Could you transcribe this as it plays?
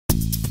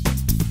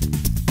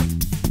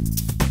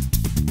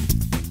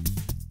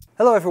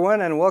Hello everyone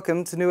and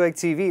welcome to Newegg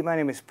TV. My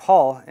name is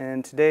Paul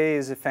and today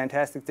is a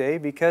fantastic day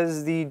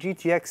because the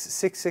GTX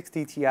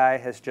 660 Ti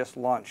has just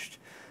launched.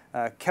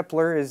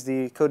 Kepler is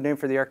the code name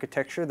for the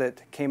architecture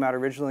that came out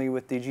originally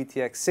with the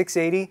GTX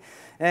 680,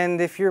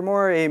 and if you're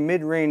more a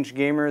mid-range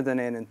gamer than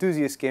an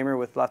enthusiast gamer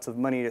with lots of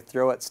money to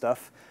throw at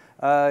stuff,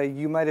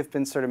 you might have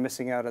been sort of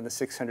missing out on the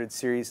 600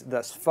 series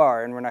thus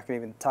far, and we're not going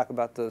to even talk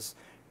about those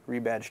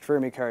rebadged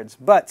Fermi cards.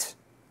 But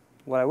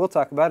what I will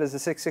talk about is the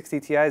 660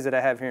 Ti's that I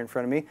have here in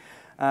front of me.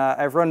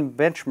 I've run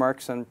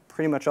benchmarks on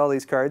pretty much all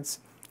these cards.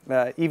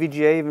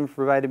 EVGA even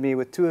provided me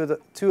with two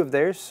of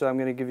theirs, so I'm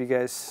going to give you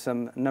guys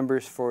some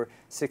numbers for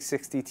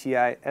 660 Ti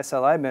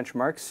SLI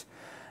benchmarks.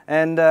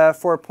 And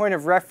for a point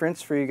of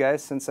reference for you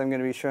guys, since I'm going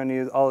to be showing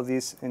you all of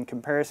these in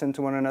comparison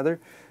to one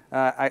another,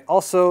 I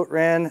also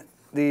ran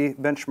the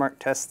benchmark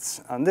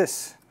tests on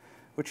this,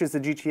 which is the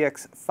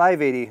GTX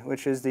 580,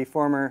 which is the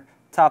former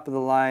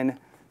top-of-the-line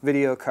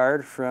video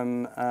card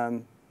from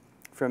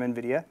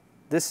NVIDIA.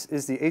 This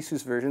is the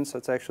Asus version, so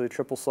it's actually a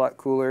triple slot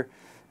cooler,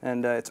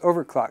 and it's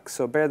overclocked.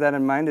 So bear that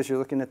in mind as you're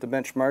looking at the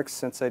benchmarks,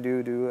 since I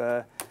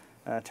do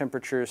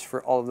temperatures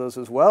for all of those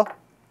as well.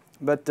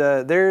 But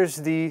there's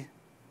the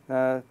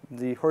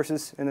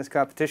horses in this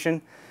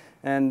competition.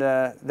 And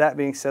that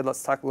being said,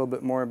 let's talk a little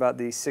bit more about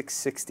the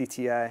 660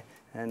 Ti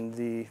and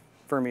the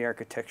Fermi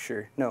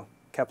architecture, no,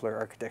 Kepler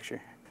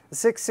architecture. The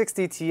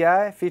 660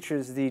 Ti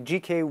features the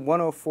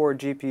GK104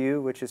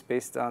 GPU, which is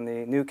based on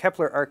the new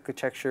Kepler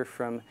architecture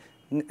from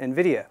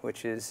NVIDIA,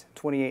 which is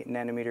 28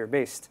 nanometer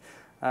based.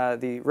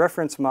 The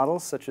reference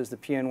models, such as the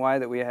PNY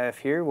that we have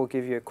here, will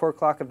give you a core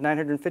clock of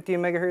 950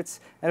 MHz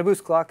and a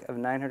boost clock of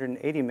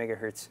 980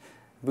 MHz.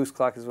 Boost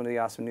clock is one of the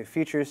awesome new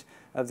features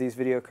of these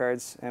video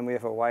cards, and we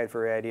have a wide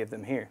variety of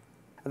them here.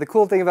 The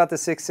cool thing about the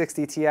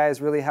 660 Ti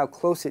is really how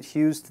close it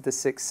hews to the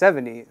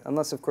 670,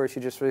 unless of course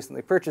you just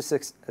recently purchased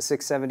a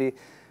 670.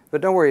 But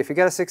don't worry, if you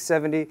got a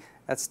 670,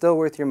 that's still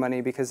worth your money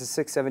because the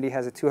 670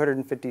 has a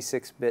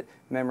 256-bit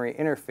memory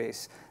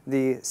interface.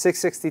 The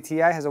 660 Ti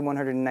has a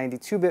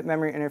 192-bit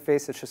memory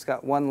interface. It's just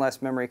got one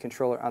less memory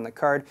controller on the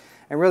card.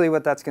 And really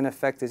what that's going to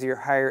affect is your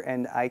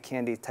higher-end eye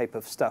candy type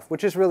of stuff,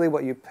 which is really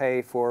what you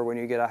pay for when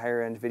you get a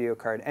higher-end video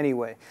card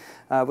anyway.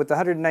 With the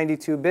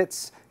 192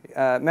 bits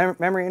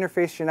memory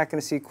interface, you're not going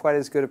to see quite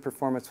as good a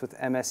performance with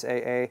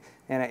MSAA,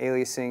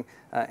 anti-aliasing,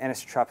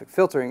 anisotropic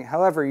filtering.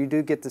 However, you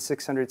do get the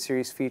 600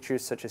 series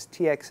features such as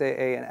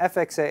TXAA and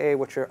FXAA,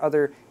 which are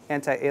other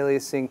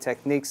anti-aliasing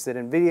techniques that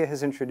NVIDIA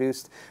has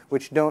introduced,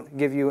 which don't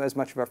give you as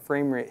much of a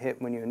frame rate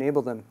hit when you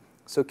enable them.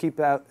 So keep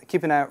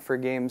an eye out for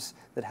games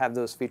that have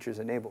those features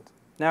enabled.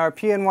 Now our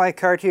PNY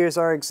card here is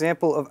our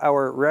example of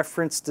our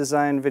reference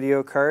design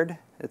video card.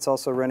 It's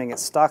also running at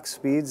stock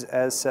speeds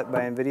as set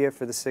by NVIDIA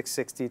for the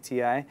 660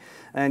 Ti.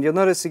 And you'll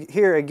notice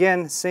here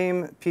again,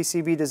 same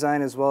PCB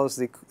design as well as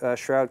the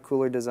shroud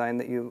cooler design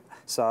that you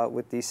saw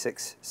with the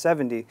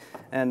 670.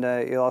 And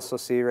you'll also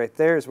see right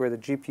there is where the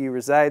GPU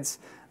resides.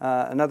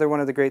 Another one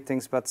of the great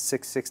things about the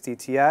 660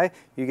 Ti,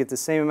 you get the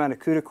same amount of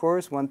CUDA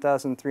cores,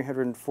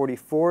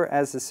 1,344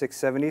 as the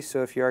 670.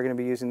 So if you are going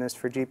to be using this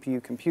for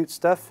GPU compute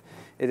stuff,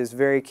 it is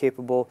very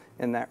capable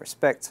in that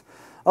respect.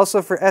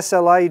 Also for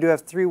SLI, you do have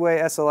three-way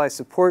SLI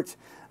support.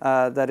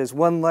 That is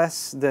one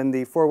less than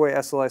the four-way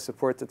SLI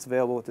support that's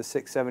available with the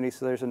 670,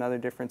 so there's another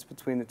difference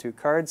between the two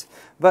cards.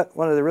 But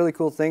one of the really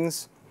cool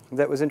things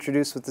that was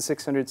introduced with the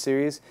 600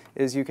 series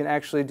is you can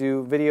actually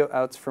do video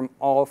outs from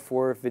all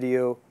four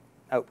video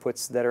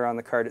outputs that are on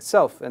the card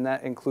itself, and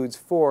that includes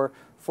 4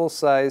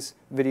 full-size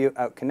video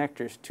out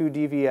connectors, 2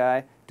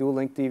 DVI,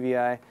 dual-link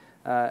DVI,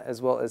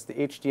 as well as the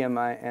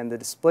HDMI and the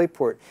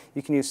DisplayPort.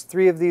 You can use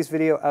 3 of these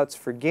video outs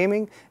for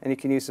gaming, and you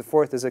can use the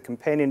 4th as a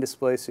companion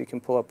display so you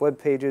can pull up web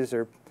pages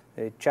or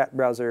a chat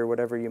browser or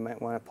whatever you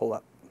might want to pull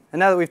up.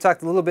 And now that we've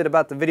talked a little bit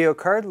about the video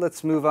card,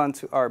 let's move on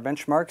to our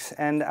benchmarks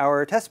and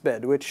our test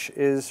bed, which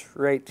is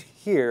right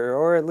here,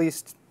 or at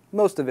least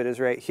most of it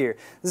is right here.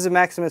 This is a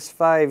Maximus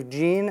 5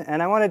 Gene,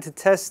 and I wanted to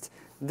test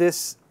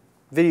this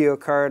video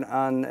card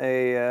on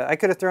a, I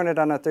could have thrown it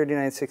on a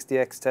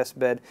 3960X test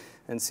bed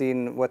and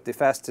seen what the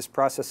fastest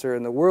processor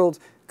in the world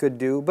could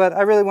do, but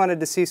I really wanted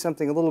to see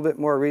something a little bit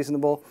more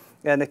reasonable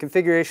and a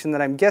configuration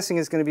that I'm guessing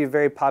is going to be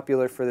very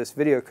popular for this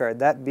video card,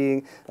 that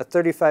being a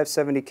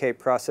 3570K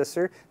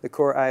processor, the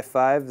Core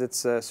i5 that's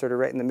sort of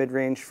right in the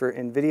mid-range for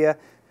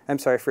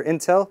for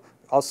Intel,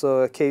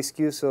 also a K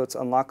SKU, so it's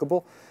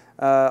unlockable.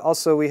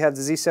 Also we have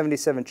the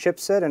Z77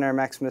 chipset in our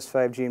Maximus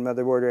 5 Gene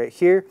motherboard right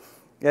here,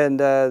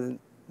 and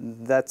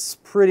that's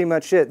pretty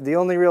much it. The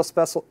only real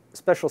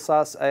special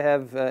sauce I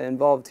have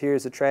involved here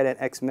is a Trident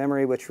X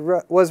memory, which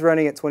was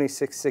running at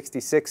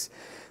 2666,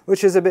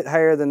 which is a bit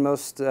higher than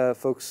most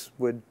folks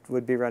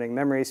would be running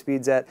memory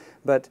speeds at,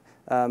 but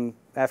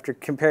after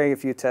comparing a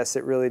few tests,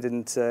 it really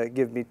didn't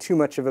give me too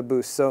much of a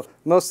boost. So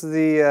most of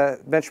the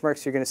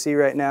benchmarks you're going to see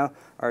right now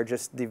are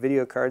just the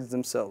video cards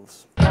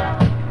themselves.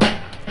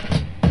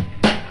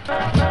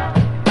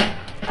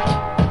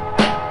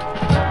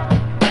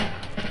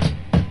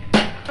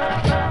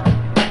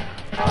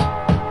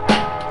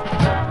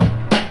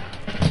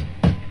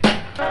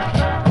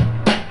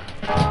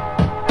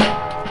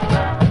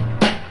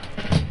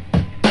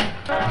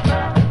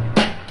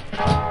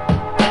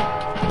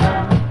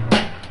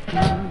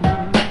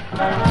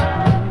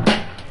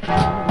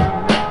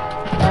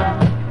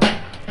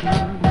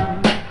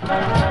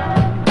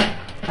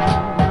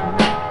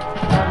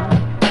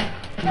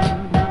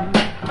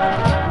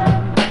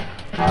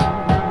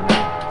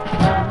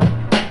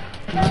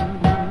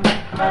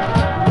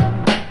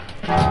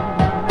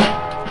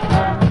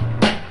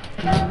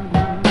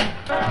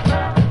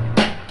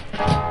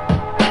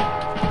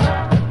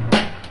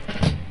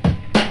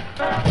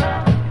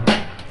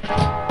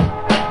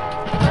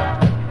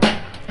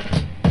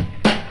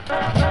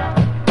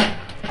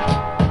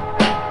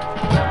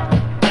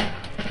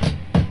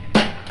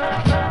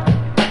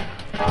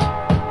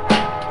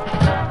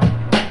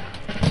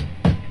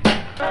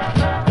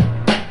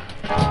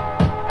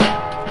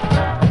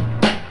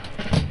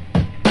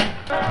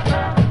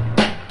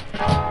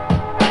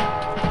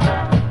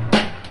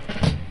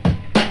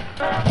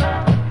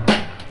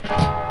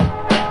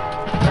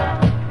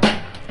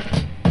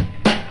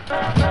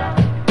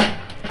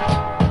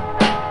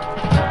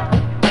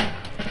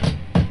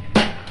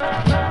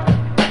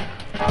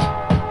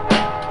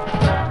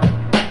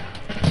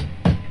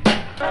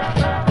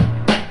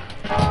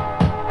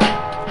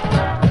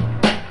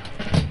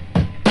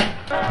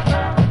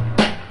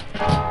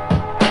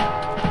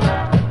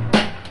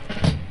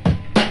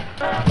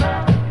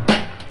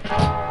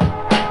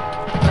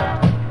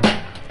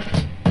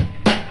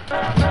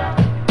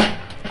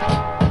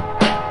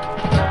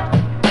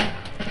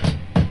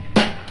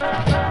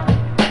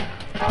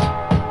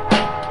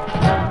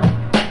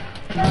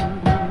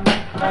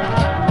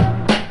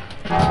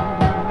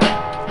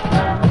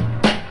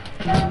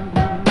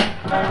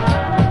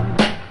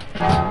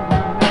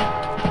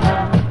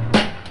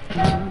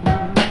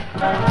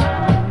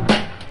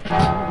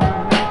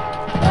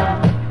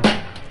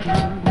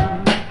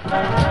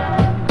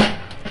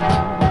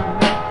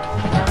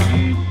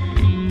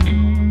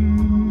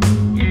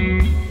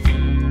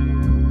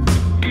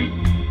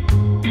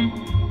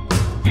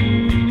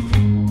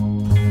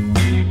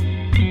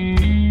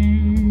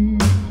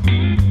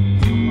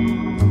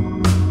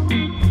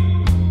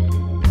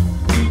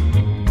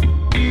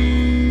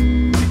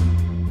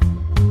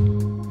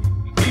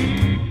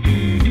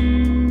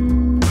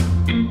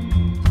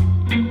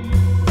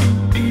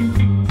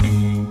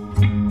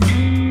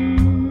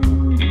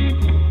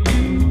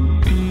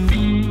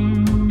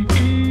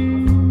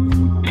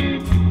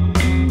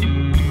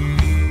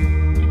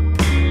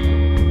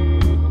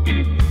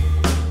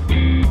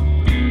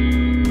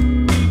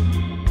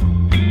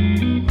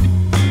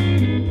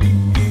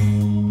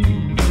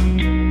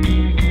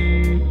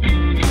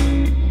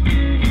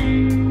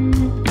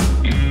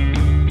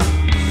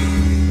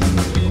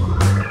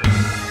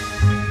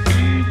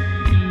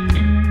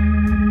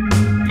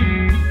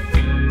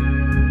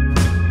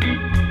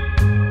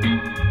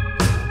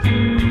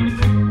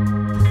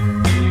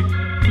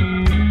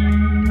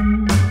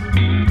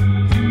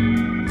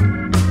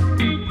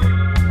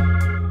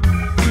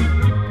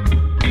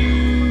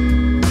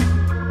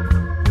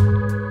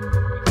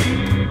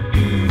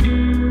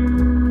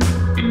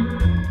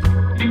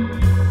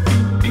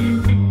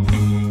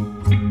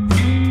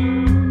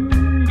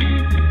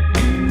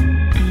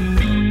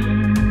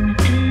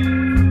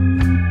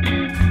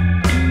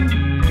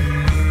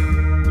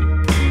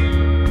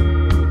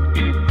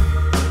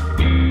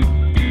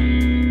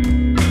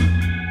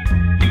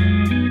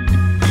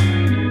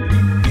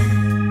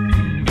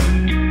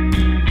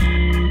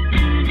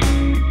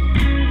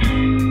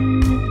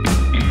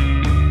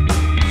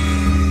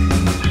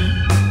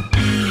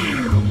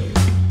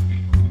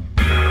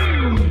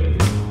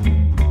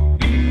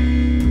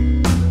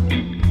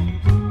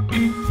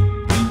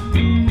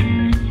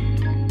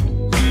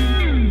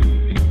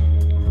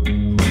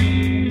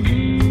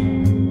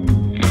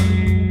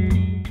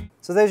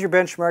 So there's your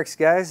benchmarks,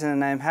 guys,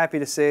 and I'm happy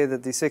to say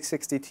that the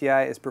 660 Ti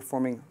is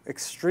performing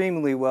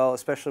extremely well,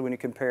 especially when you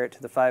compare it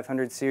to the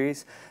 500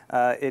 series.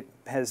 It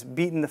has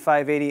beaten the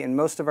 580 in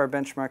most of our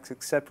benchmarks,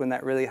 except when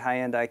that really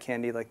high-end eye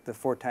candy like the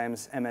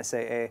 4x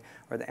MSAA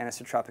or the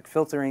anisotropic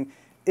filtering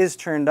is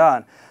turned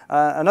on.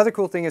 Another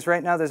cool thing is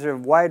right now there's a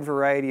wide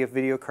variety of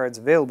video cards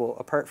available.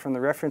 Apart from the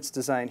reference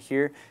design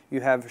here, you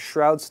have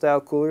shroud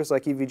style coolers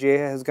like EVGA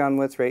has gone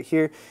with right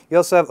here. You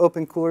also have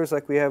open coolers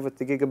like we have with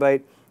the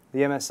Gigabyte,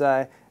 the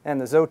MSI, and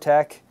the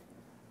Zotac.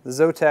 The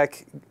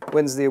Zotac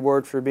wins the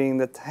award for being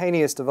the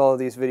tiniest of all of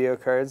these video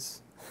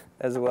cards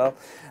as well.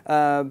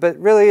 But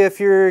really, if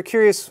you're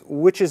curious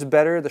which is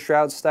better, the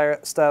shroud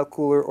style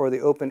cooler or the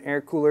open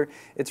air cooler,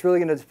 it's really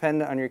going to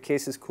depend on your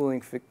case's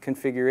cooling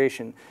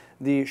configuration.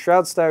 The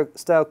shroud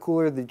style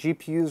cooler, the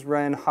GPUs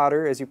run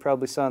hotter, as you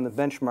probably saw in the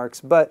benchmarks,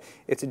 but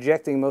it's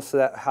ejecting most of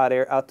that hot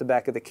air out the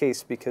back of the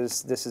case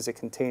because this is a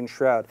contained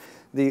shroud.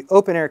 The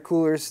open air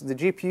coolers, the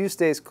GPU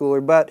stays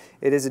cooler, but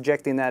it is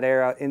ejecting that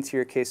air out into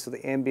your case, so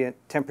the ambient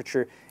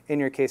temperature in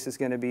your case is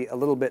going to be a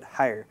little bit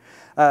higher.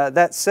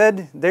 That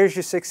said, there's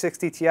your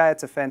 660 Ti.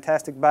 It's a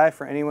fantastic buy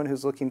for anyone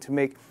who's looking to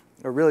make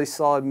a really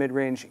solid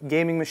mid-range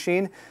gaming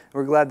machine.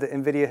 We're glad that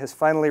NVIDIA has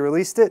finally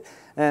released it,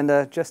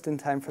 and just in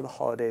time for the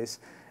holidays.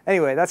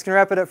 Anyway, that's going to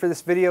wrap it up for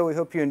this video. We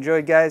hope you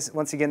enjoyed, guys.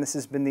 Once again, this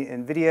has been the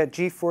NVIDIA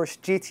GeForce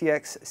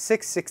GTX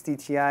 660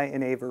 Ti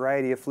in a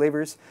variety of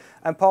flavors.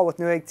 I'm Paul with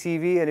Newegg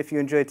TV, and if you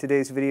enjoyed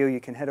today's video,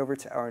 you can head over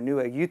to our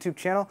Newegg YouTube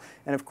channel.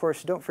 And of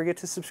course, don't forget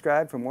to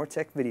subscribe for more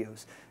tech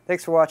videos.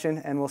 Thanks for watching,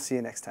 and we'll see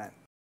you next time.